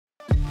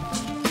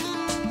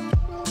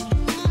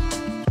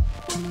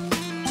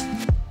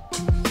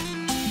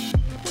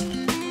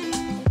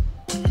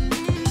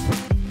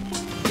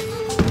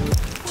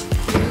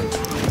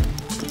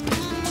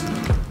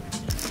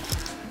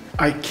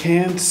I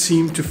can't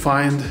seem to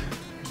find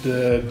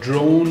the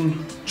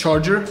drone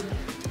charger.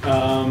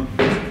 I'm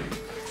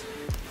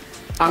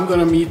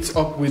gonna meet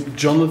up with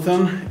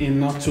Jonathan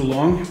in not too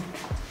long.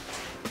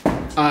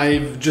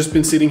 I've just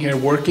been sitting here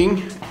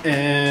working,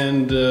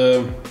 and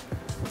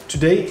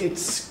today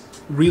it's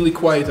really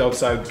quiet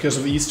outside because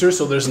of Easter,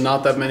 so there's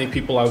not that many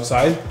people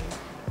outside,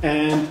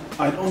 and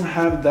I don't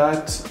have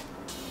that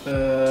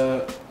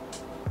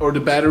or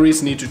the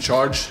batteries need to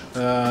charge.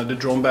 The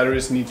drone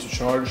batteries need to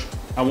charge.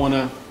 I want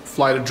to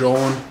fly the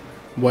drone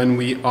when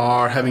we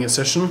are having a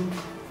session,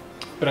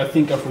 but I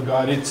think I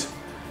forgot it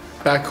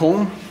back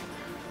home.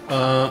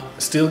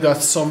 Still got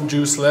some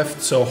juice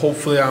left, so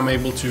hopefully I'm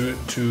able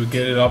to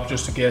get it up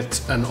just to get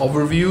an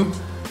overview.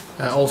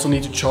 I also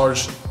need to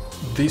charge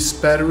this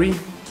battery.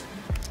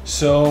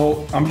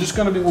 So I'm just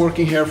gonna be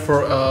working here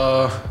for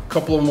a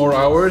couple of more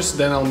hours,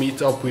 then I'll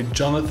meet up with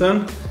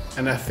Jonathan,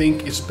 and I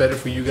think it's better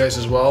for you guys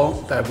as well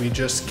that we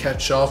just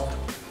catch up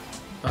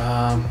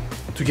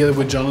together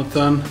with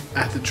Jonathan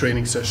at the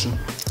training session.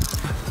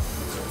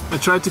 I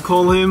tried to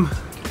call him.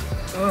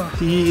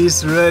 He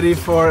is ready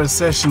for a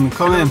session.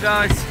 Come in.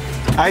 Guys.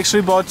 I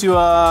actually bought you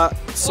a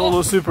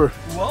Solo Super.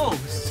 Wow,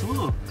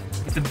 Solo.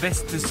 It's the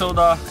best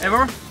soda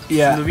ever.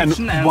 Yeah,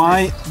 and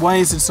why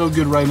is it so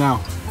good right now?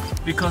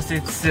 Because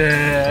it's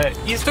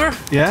Easter.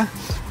 Yeah?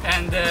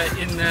 And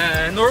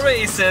in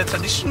Norway it's a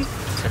tradition.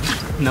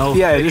 No.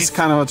 Yeah, it is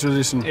kind of a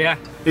tradition. Yeah.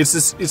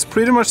 It's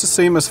pretty much the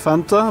same as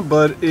Fanta,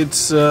 but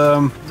it's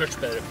much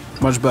better.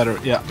 Much better,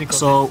 yeah. Because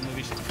so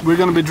we're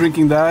gonna be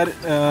drinking that,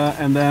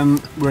 and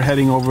then we're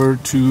heading over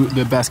to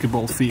the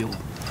basketball field.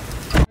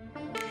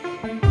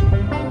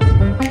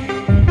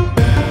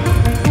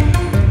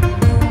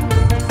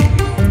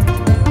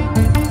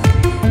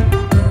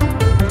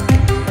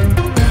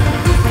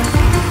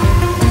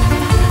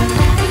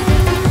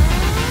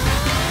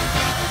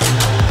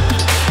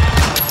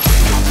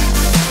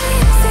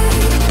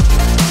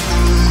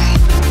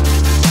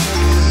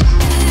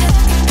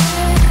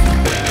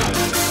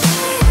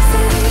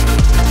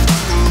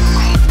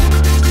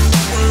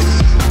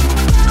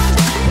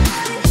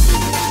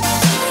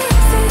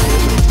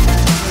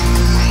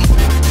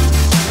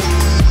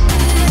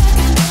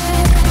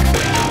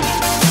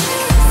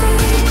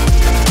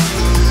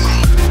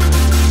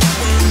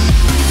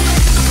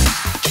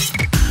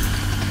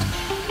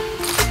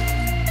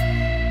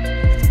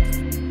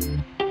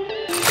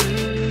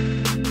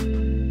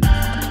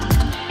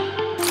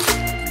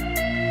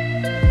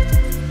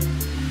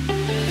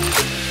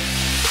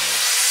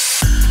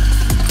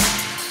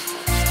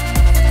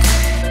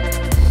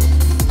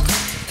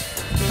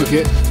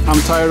 Okay, I'm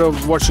tired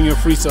of watching your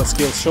freestyle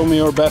skills. Show me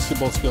your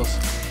basketball skills.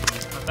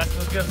 My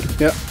basketball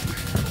skills? Yeah.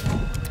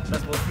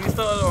 Basketball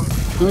freestyle or?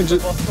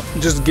 No,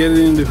 just get it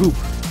in the hoop.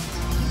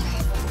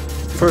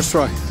 First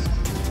try.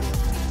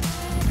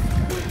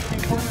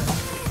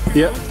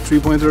 Yeah,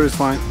 3-pointer is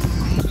fine.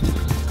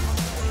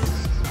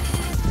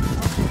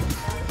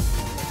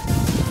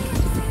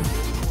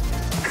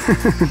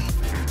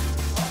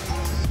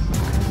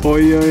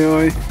 Oi, oi,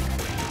 oi.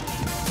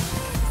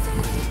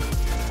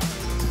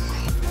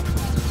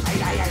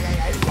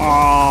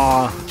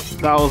 Ah,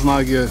 that was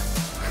not good.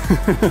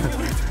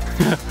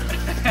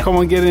 Come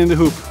on, get it in the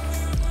hoop.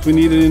 We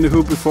need it in the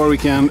hoop before we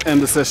can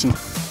end the session.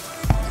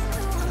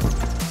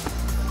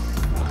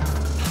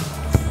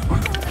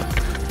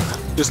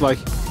 Just like,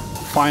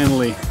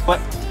 finally.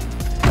 What?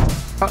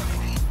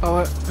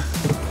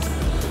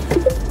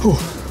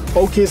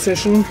 Okay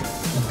session.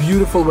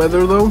 Beautiful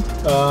weather though.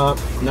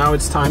 Now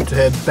it's time to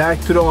head back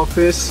to the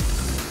office.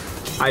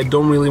 I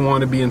don't really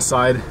want to be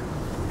inside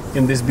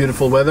in this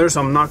beautiful weather,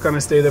 so I'm not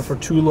gonna stay there for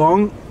too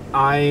long.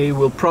 I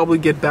will probably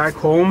get back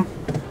home,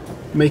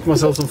 make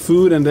myself some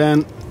food, and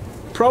then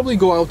probably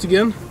go out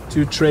again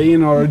to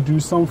train or do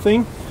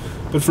something.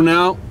 But for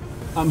now,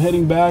 I'm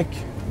heading back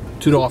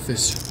to the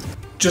office.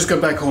 Just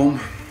got back home,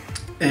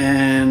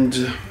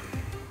 and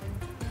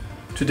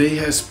today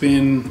has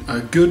been a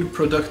good,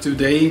 productive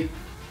day.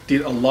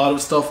 Did a lot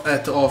of stuff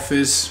at the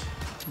office,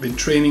 been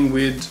training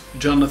with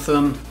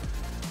Jonathan,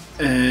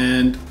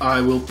 and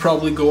I will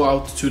probably go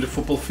out to the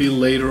football field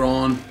later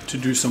on to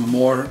do some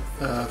more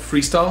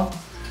freestyle.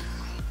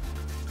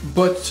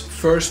 But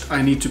first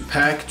I need to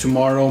pack.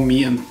 Tomorrow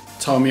me and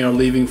Tommy are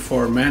leaving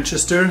for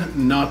Manchester,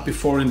 not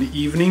before in the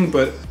evening,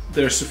 but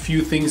there's a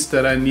few things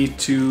that I need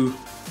to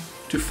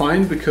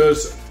find,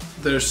 because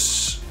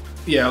there's,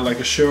 yeah, like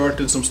a shirt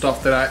and some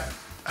stuff that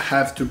I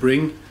have to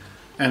bring,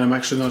 and I'm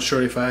actually not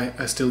sure if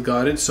I still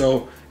got it.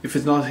 So if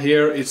it's not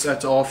here, it's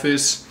at the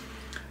office.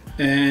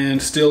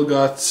 And still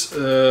got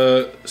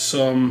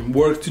some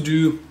work to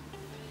do.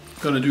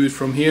 Gonna do it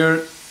from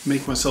here,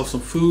 make myself some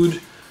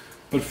food.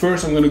 But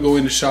first I'm gonna go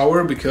in the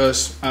shower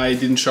because I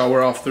didn't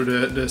shower after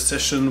the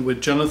session with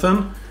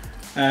Jonathan.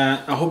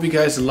 I hope you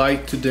guys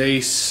liked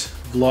today's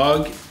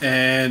vlog,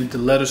 and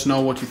let us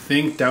know what you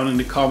think down in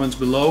the comments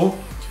below.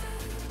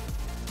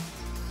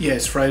 Yeah,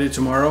 it's Friday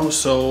tomorrow,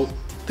 so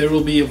there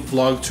will be a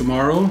vlog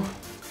tomorrow.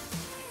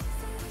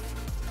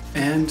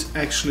 and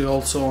actually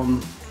also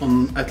on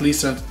at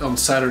least on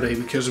Saturday,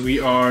 because we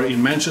are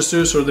in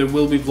Manchester, so there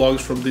will be vlogs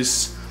from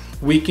this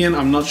weekend.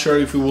 I'm not sure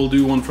if we will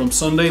do one from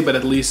Sunday, but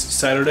at least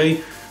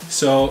Saturday.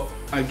 So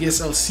I guess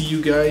I'll see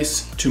you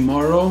guys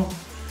tomorrow.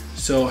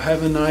 So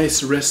have a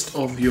nice rest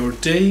of your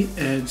day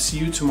and see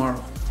you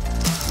tomorrow.